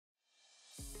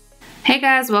Hey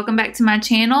guys, welcome back to my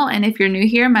channel, and if you're new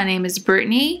here, my name is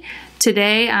Brittany.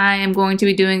 Today I am going to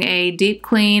be doing a deep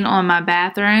clean on my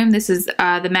bathroom. This is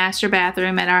the master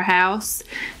bathroom at our house.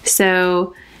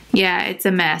 So yeah, it's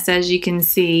a mess. As you can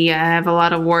see, I have a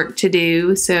lot of work to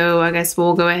do, so I guess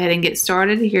we'll go ahead and get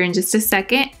started here in just a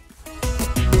second.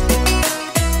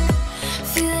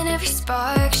 Feeling every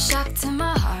spark, shock to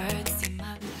my heart.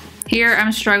 Here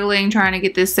I'm struggling trying to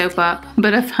get this soap up,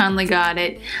 but I finally got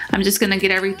it. I'm just gonna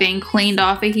get everything cleaned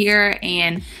off of here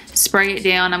and spray it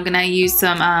down. I'm gonna use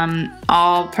some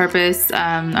all-purpose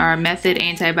or Method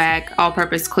Anti-Bac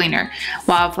all-purpose cleaner.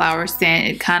 Wildflower scent.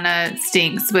 It kind of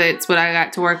stinks, but it's what I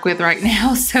got to work with right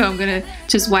now. So I'm gonna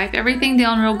just wipe everything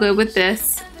down real good with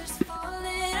this.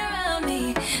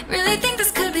 Really think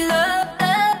this could be love.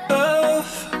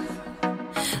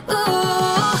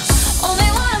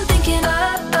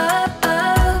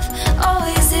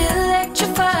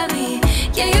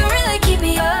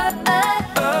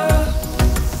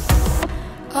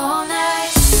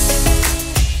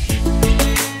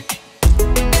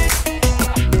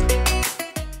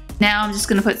 Now I'm just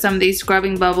going to put some of these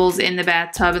scrubbing bubbles in the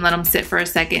bathtub and let them sit for a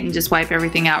second and just wipe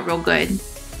everything out real good.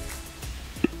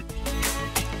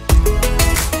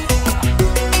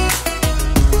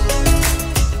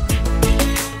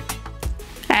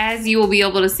 As you will be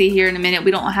able to see here in a minute,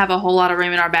 we don't have a whole lot of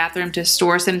room in our bathroom to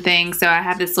store some things, so I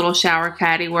have this little shower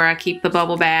caddy where I keep the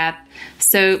bubble bath,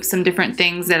 soap, some different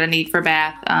things that I need for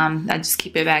bath. I just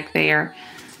keep it back there.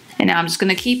 And now I'm just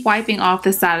going to keep wiping off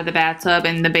the side of the bathtub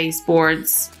and the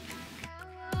baseboards.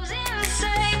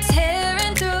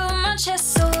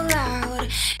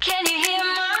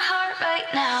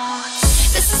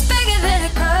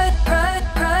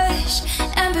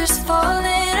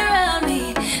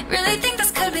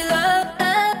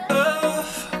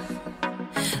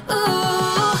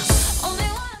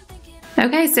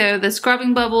 Okay, so the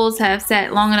scrubbing bubbles have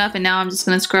sat long enough, and now I'm just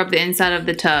going to scrub the inside of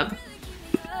the tub.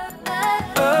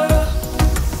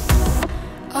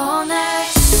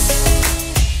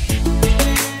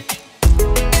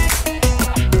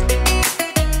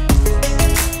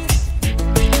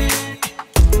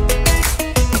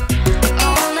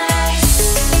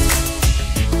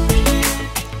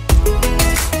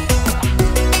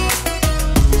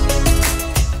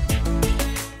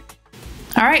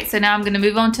 Alright, so now I'm going to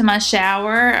move on to my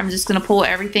shower. I'm just going to pull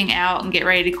everything out and get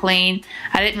ready to clean.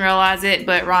 I didn't realize it,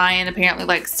 but Ryan apparently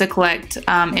likes to collect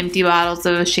empty bottles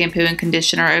of shampoo and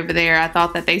conditioner over there. I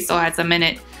thought that they still had some in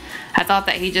it. I thought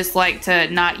that he just liked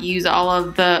to not use all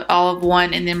of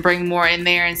one and then bring more in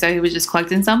there, and so he was just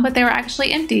collecting some, but they were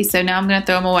actually empty, so now I'm going to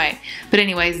throw them away. But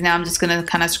anyways, now I'm just going to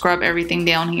kind of scrub everything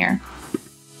down here.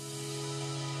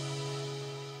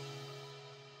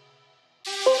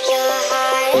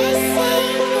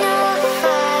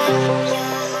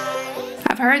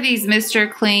 I've heard these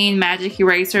Mr. Clean magic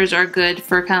erasers are good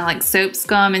for kind of like soap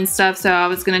scum and stuff, so I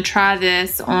was going to try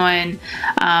this on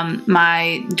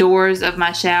my doors of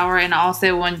my shower, and I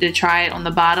also wanted to try it on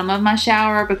the bottom of my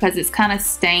shower because it's kind of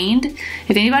stained.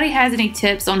 If anybody has any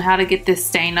tips on how to get this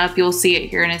stain up, you'll see it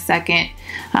here in a second.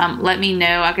 Let me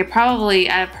know. I've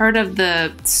heard of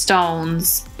the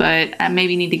stones, but I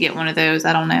maybe need to get one of those.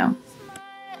 I don't know.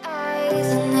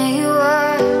 And there you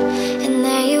are, and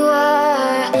there you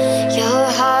are. Your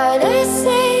heart is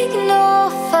sinking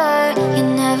over.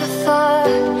 You're never far,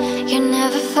 you're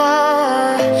never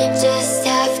far. Just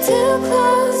have to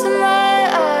close my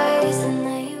eyes, and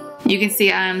there you are. You can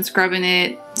see I'm scrubbing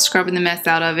the mess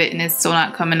out of it, and it's still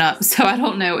not coming up, so I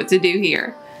don't know what to do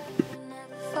here.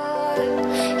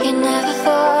 You're never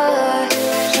far.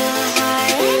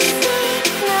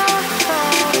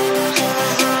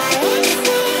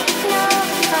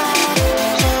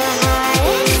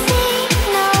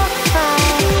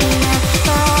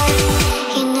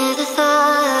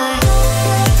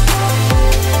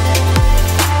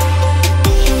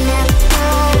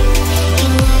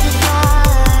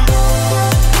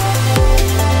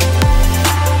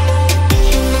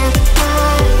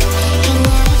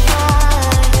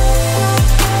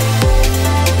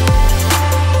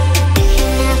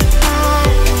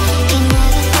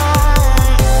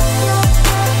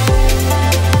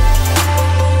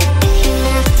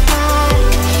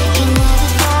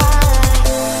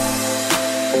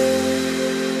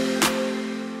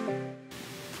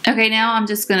 Okay, now I'm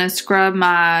just going to scrub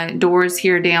my doors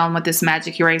here down with this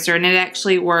magic eraser, and it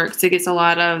actually works. It gets a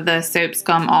lot of the soap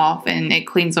scum off, and it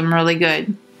cleans them really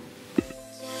good.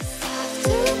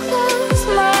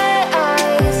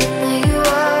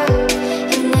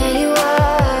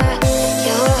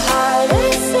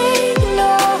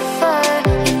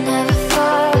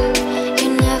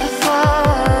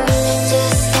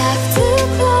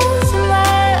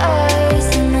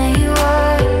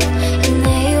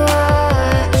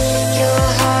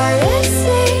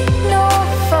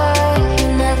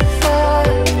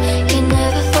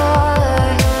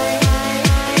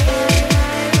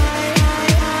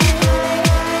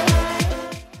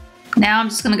 Now I'm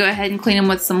just going to go ahead and clean them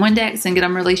with some Windex and get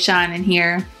them really shining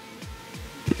here.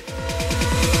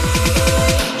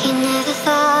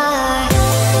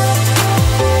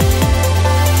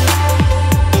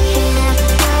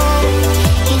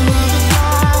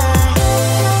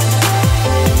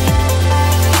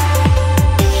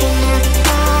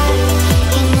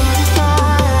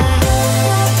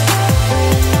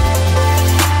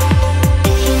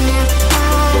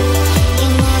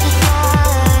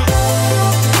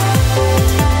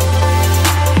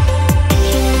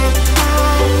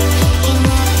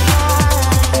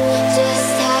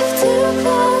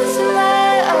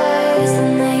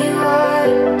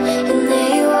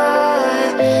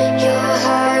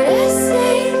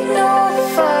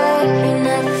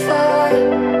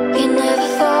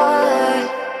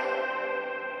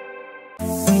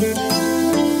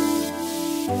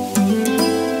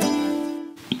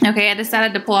 Okay, I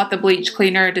decided to pull out the bleach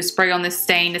cleaner to spray on this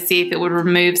stain to see if it would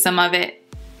remove some of it.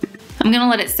 I'm going to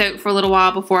let it soak for a little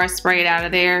while before I spray it out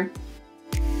of there.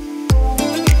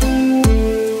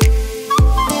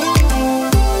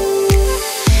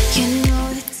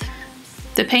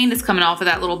 The paint is coming off of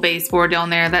that little baseboard down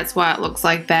there. That's why it looks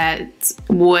like that. It's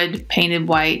wood painted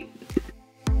white.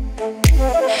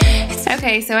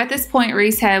 Okay, so at this point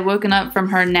Reese had woken up from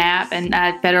her nap and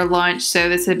I had fed her lunch, so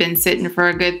this had been sitting for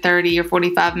a good 30 or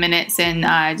 45 minutes, and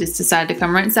I just decided to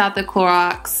come rinse out the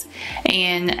Clorox,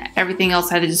 and everything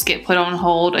else had to just get put on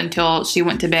hold until she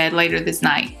went to bed later this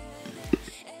night.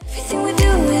 Everything we do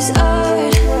is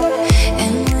art.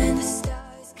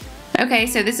 Okay,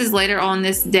 so this is later on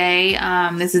this day.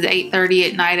 This is 8:30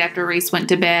 at night after Reese went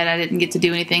to bed. I didn't get to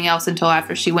do anything else until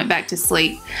after she went back to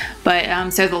sleep.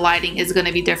 But so the lighting is going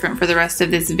to be different for the rest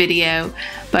of this video.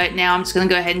 But now I'm just going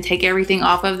to go ahead and take everything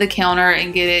off of the counter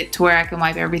and get it to where I can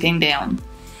wipe everything down.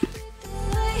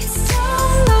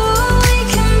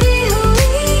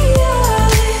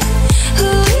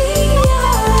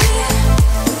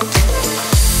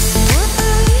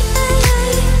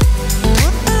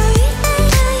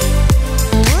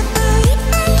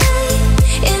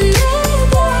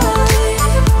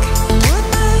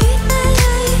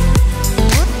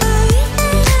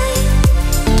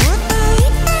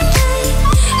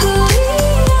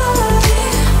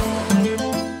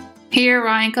 Here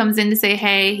Ryan comes in to say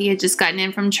hey. He had just gotten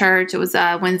in from church. It was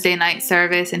a Wednesday night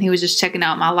service and he was just checking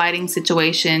out my lighting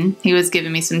situation. He was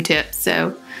giving me some tips,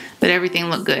 but everything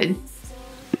looked good.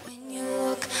 When you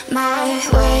look my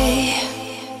way,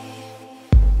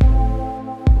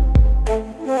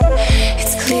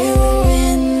 it's clear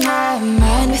in my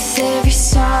mind with every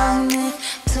song that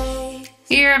plays.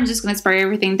 Here I'm just going to spray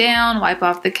everything down, wipe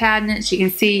off the cabinets. You can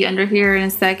see under here in a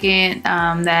second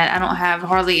that I don't have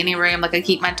hardly any room. Like I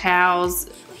keep my towels,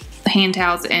 hand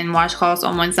towels and washcloths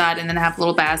on one side, and then I have a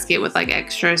little basket with like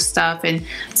extra stuff and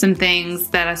some things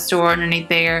that I store underneath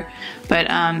there. But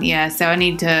yeah, so I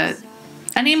need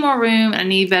more room. I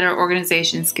need better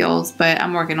organization skills, but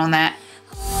I'm working on that.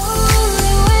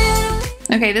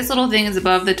 Okay, this little thing is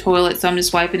above the toilet, so I'm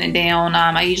just wiping it down.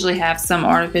 I usually have some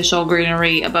artificial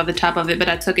greenery above the top of it, but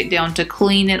I took it down to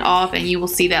clean it off, and you will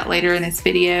see that later in this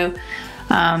video.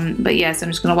 But yes,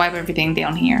 I'm just going to wipe everything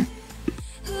down here.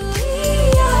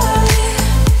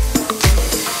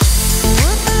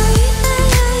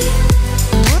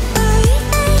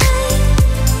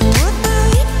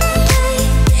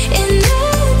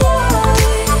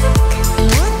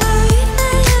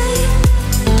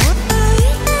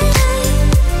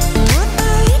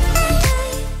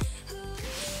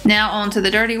 Now on to the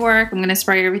dirty work. I'm going to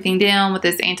spray everything down with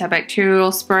this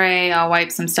antibacterial spray. I'll wipe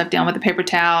some stuff down with a paper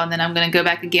towel, and then I'm going to go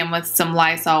back again with some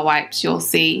Lysol wipes, you'll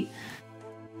see.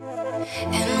 And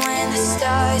when the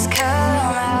stars come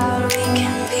out, we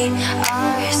can be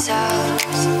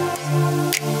ourselves.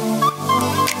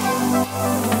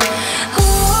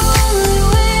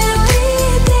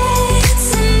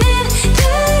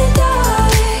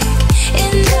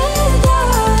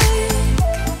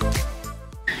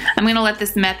 I'm going to let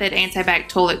this Method Antibac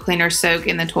Toilet Cleaner soak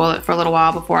in the toilet for a little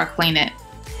while before I clean it.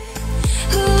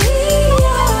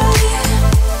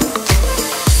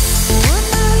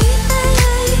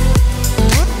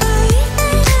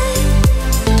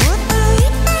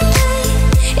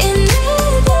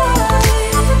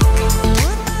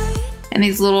 And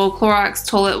these little Clorox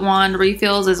toilet wand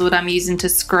refills is what I'm using to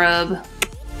scrub.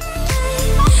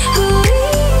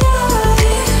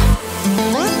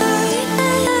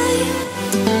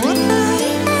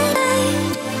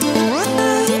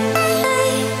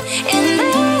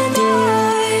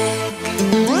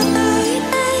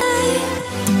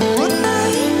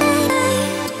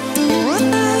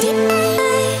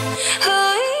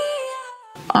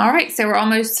 Alright, so we're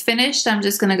almost finished. I'm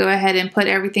just going to go ahead and put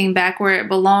everything back where it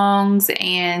belongs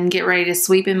and get ready to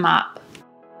sweep and mop.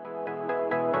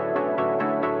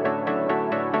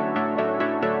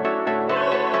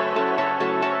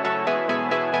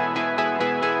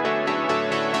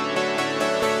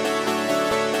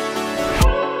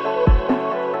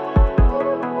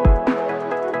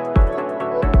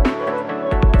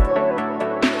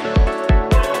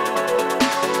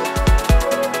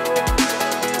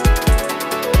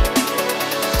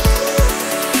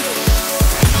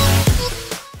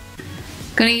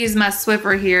 I'm going to use my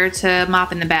Swiffer here to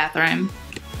mop in the bathroom.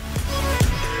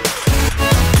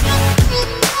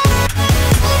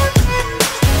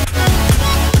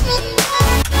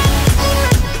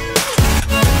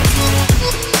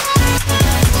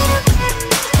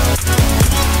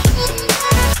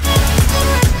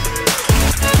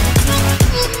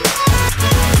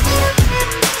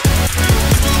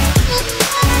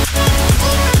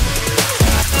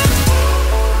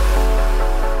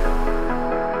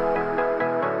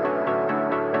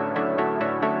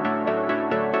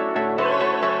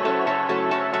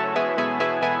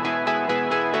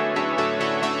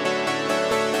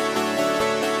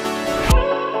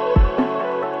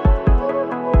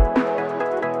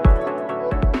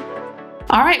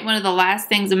 Alright, one of the last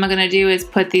things I'm going to do is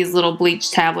put these little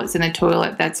bleach tablets in the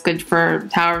toilet. That's good for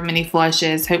however many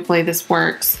flushes. Hopefully this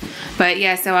works. But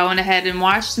yeah, so I went ahead and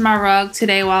washed my rug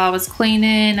today while I was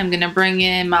cleaning. I'm going to bring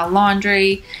in my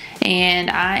laundry and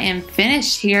I am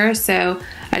finished here. So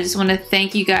I just want to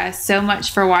thank you guys so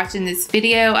much for watching this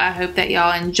video. I hope that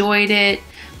y'all enjoyed it.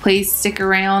 Please stick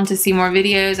around to see more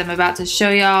videos. I'm about to show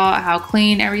y'all how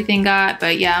clean everything got.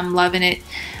 But yeah, I'm loving it.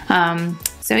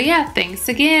 So yeah, thanks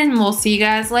again. We'll see you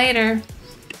guys later.